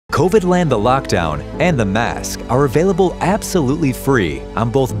Covidland The Lockdown and The Mask are available absolutely free on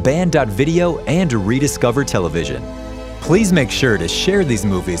both Band.video and Rediscover Television. Please make sure to share these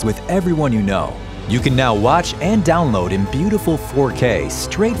movies with everyone you know. You can now watch and download in beautiful 4K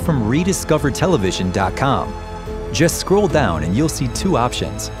straight from rediscovertelevision.com. Just scroll down and you'll see two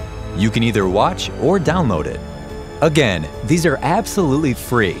options. You can either watch or download it. Again, these are absolutely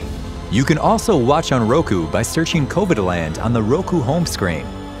free. You can also watch on Roku by searching Covidland on the Roku home screen.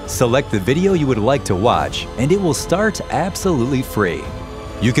 Select the video you would like to watch and it will start absolutely free.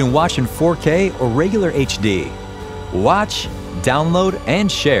 You can watch in 4K or regular HD. Watch, download,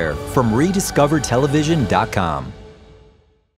 and share from rediscovertelevision.com.